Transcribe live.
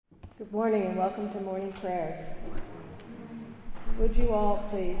Good morning and welcome to morning prayers. Would you all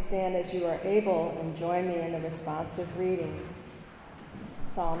please stand as you are able and join me in the responsive reading,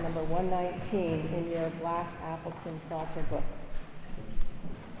 Psalm number 119 in your Black Appleton Psalter book.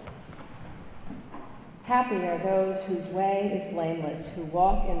 Happy are those whose way is blameless, who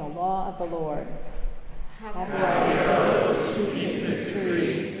walk in the law of the Lord. Happy are those who keep his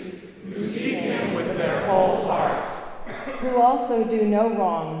decrees, who seek him with their whole heart, who also do no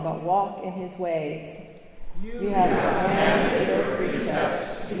wrong but walk in his ways. You have commanded your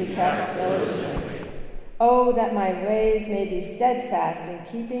precepts to be kept diligently. Oh, that my ways may be steadfast in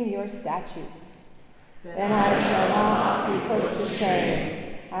keeping your statutes. Then I shall not be put to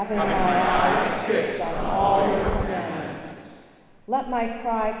shame, having my eyes fixed on all your commandments. Let my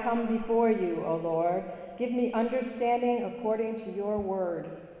cry come before you, O Lord. Give me understanding according to your word.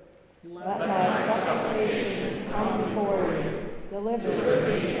 Let my supplication come before you. Deliver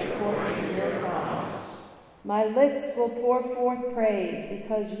me according to your promise. My lips will pour forth praise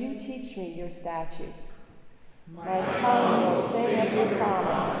because you teach me your statutes. My tongue will sing of your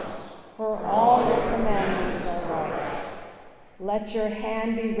promise, for all your commandments are right. Let your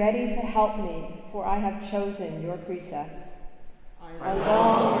hand be ready to help me, for I have chosen your precepts. I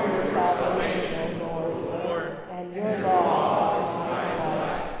long for your salvation, O Lord, and your law is my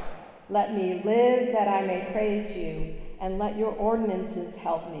delight. Let me live that I may praise you, and let your ordinances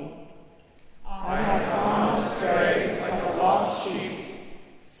help me. I have gone astray like a lost sheep.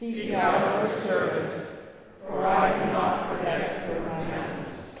 Seek out your servant, for I do not forget your commandments.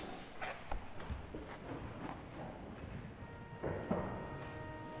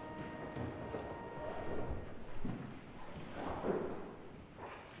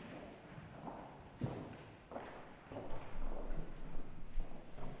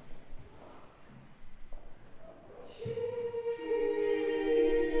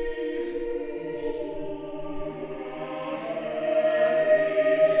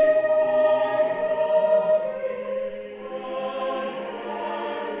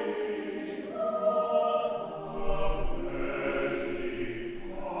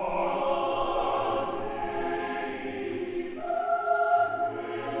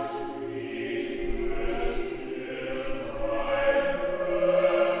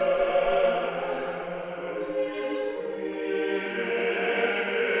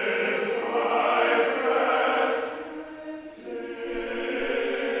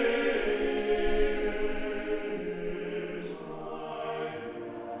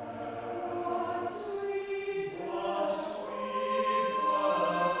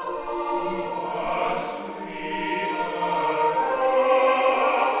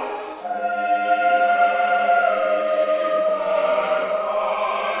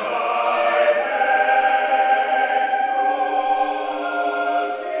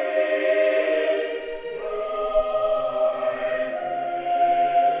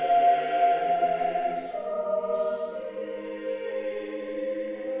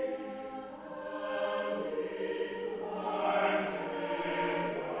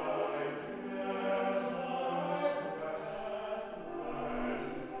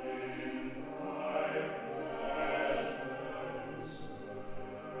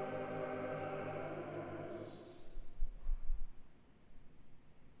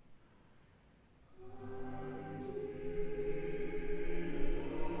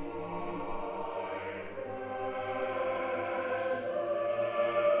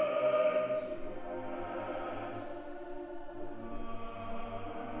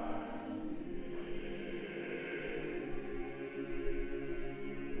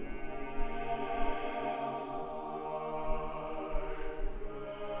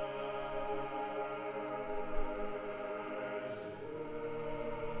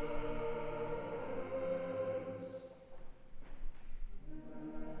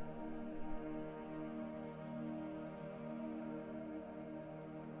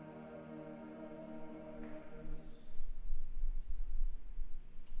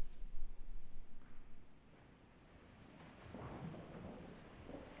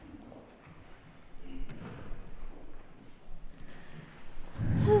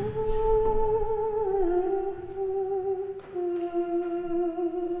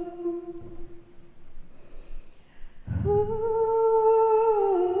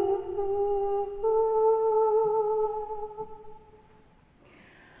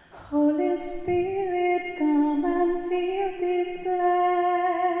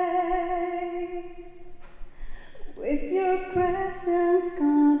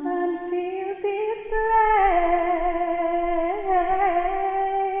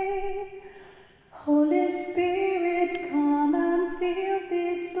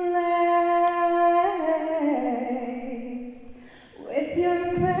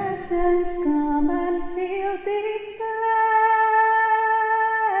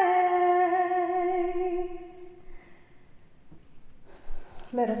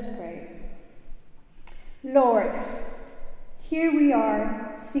 Let us pray. Lord, here we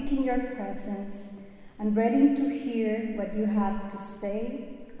are seeking your presence and ready to hear what you have to say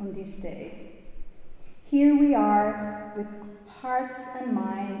on this day. Here we are with hearts and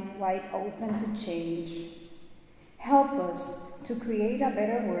minds wide open to change. Help us to create a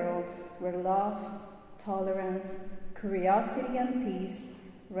better world where love, tolerance, curiosity, and peace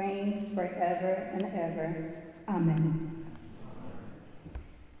reigns forever and ever. Amen.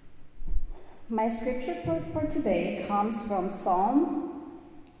 My scripture for today comes from Psalm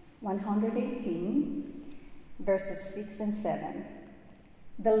 118, verses 6 and 7.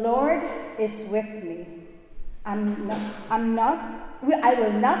 The Lord is with me. I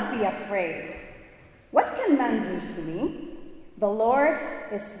will not be afraid. What can man do to me? The Lord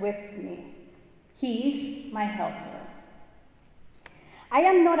is with me. He is my helper. I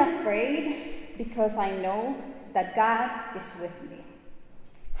am not afraid because I know that God is with me.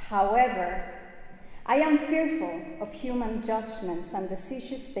 However, I am fearful of human judgments and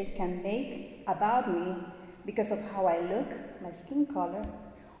decisions they can make about me because of how I look, my skin color,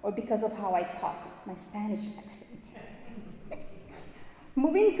 or because of how I talk, my Spanish accent.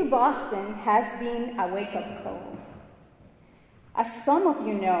 Moving to Boston has been a wake-up call. As some of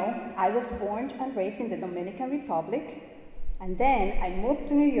you know, I was born and raised in the Dominican Republic, and then I moved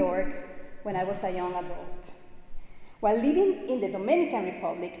to New York when I was a young adult. While living in the Dominican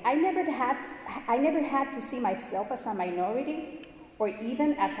Republic, I never had to see myself as a minority or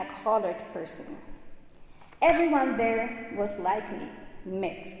even as a colored person. Everyone there was like me,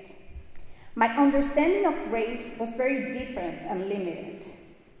 mixed. My understanding of race was very different and limited.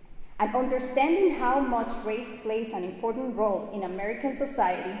 And understanding how much race plays an important role in American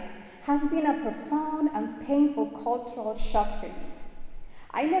society has been a profound and painful cultural shock for me.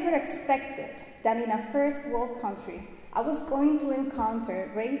 I never expected that in a first world country, I was going to encounter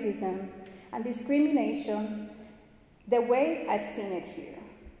racism and discrimination the way I've seen it here.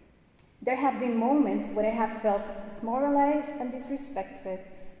 There have been moments when I have felt demoralized and disrespected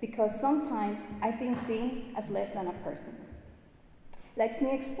because sometimes I've been seen as less than a person. Let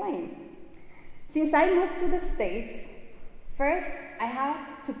me explain. Since I moved to the States, first I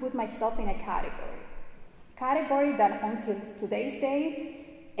had to put myself in a category that until today's date,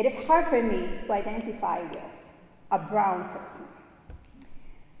 it is hard for me to identify with, a brown person.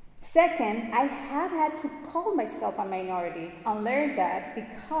 Second, I have had to call myself a minority and learn that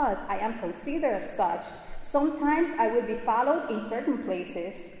because I am considered as such, sometimes I will be followed in certain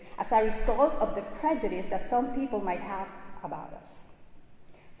places as a result of the prejudice that some people might have about us.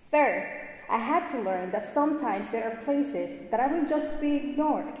 Third, I had to learn that sometimes there are places that I will just be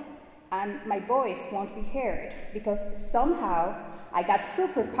ignored and my voice won't be heard because somehow I got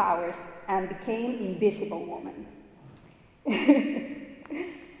superpowers and became invisible woman.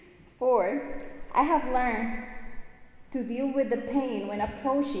 Fourth, I have learned to deal with the pain when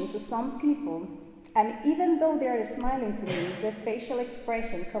approaching to some people, and even though they are smiling to me, their facial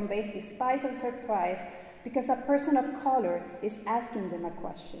expression conveys despise and surprise because a person of color is asking them a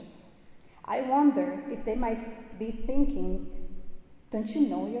question. I wonder if they might be thinking, don't you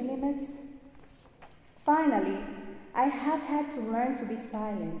know your limits? Finally, I have had to learn to be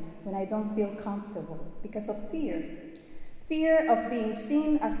silent when I don't feel comfortable because of fear. Fear of being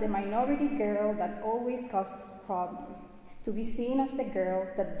seen as the minority girl that always causes problems, to be seen as the girl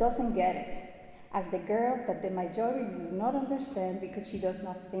that doesn't get it, as the girl that the majority do not understand because she does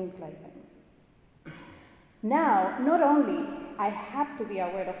not think like them. Now, not only I have to be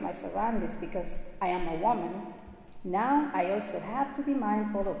aware of my surroundings because I am a woman, now I also have to be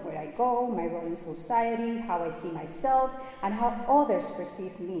mindful of where I go, my role in society, how I see myself, and how others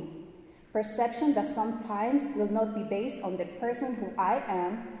perceive me. Perception that sometimes will not be based on the person who I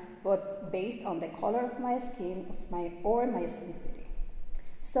am, but based on the color of my skin or my ethnicity.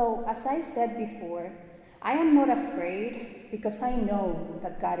 So, as I said before, I am not afraid because I know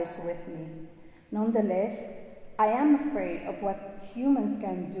that God is with me. Nonetheless, I am afraid of what humans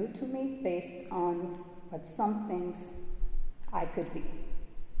can do to me based on what some things I could be.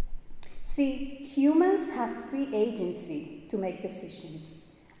 See, humans have free agency to make decisions.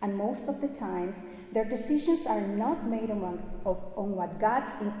 And most of the times, their decisions are not made on what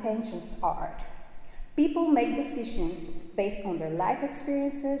God's intentions are. People make decisions based on their life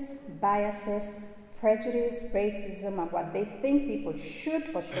experiences, biases, prejudice, racism, and what they think people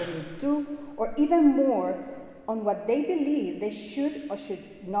should or shouldn't do, or even more, on what they believe they should or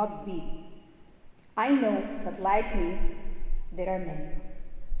should not be. I know that like me, there are many.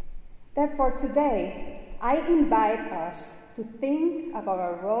 Therefore, today, I invite us to think about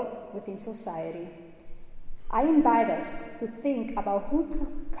our role within society. I invite us to think about who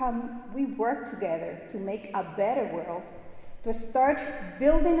can we work together to make a better world, to start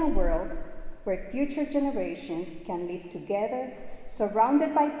building a world where future generations can live together,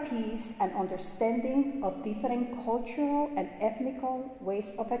 surrounded by peace and understanding of different cultural and ethnical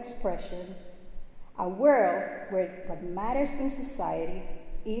ways of expression. A world where what matters in society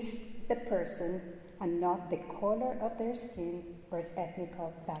is the person and not the color of their skin or ethnic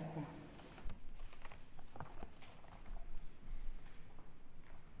background.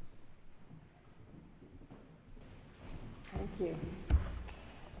 Thank you.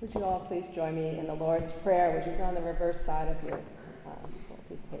 Would you all please join me in the Lord's Prayer, which is on the reverse side of your little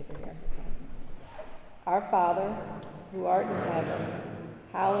piece of paper here. Our Father, who art in heaven,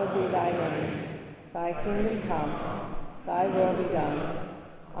 hallowed be thy name. Thy kingdom come, thy will be done,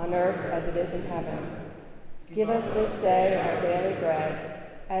 on earth as it is in heaven. Give us this day our daily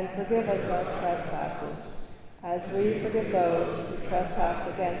bread, and forgive us our trespasses, as we forgive those who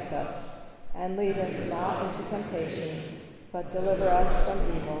trespass against us. And lead us not into temptation, but deliver us from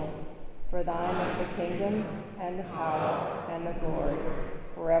evil. For thine is the kingdom, and the power, and the glory,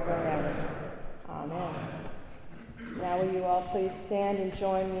 forever and ever. Amen. Now will you all please stand and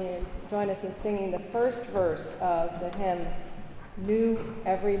join us in singing the first verse of the hymn, New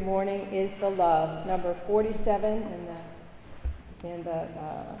Every Morning is the Love, number 47 in the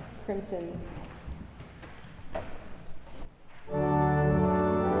crimson.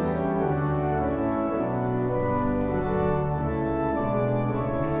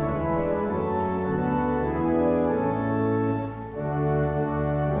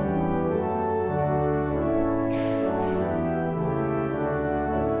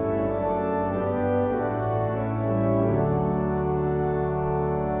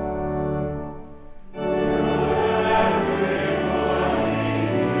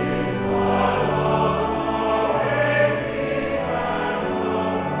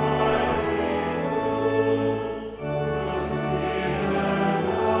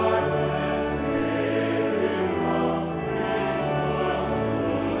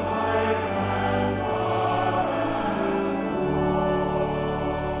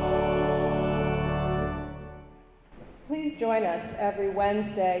 Please join us every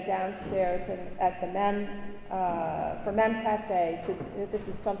Wednesday downstairs at the for Mem Cafe. This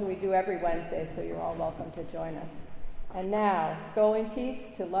is something we do every Wednesday, so you're all welcome to join us. And now, go in peace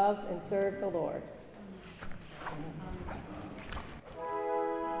to love and serve the Lord.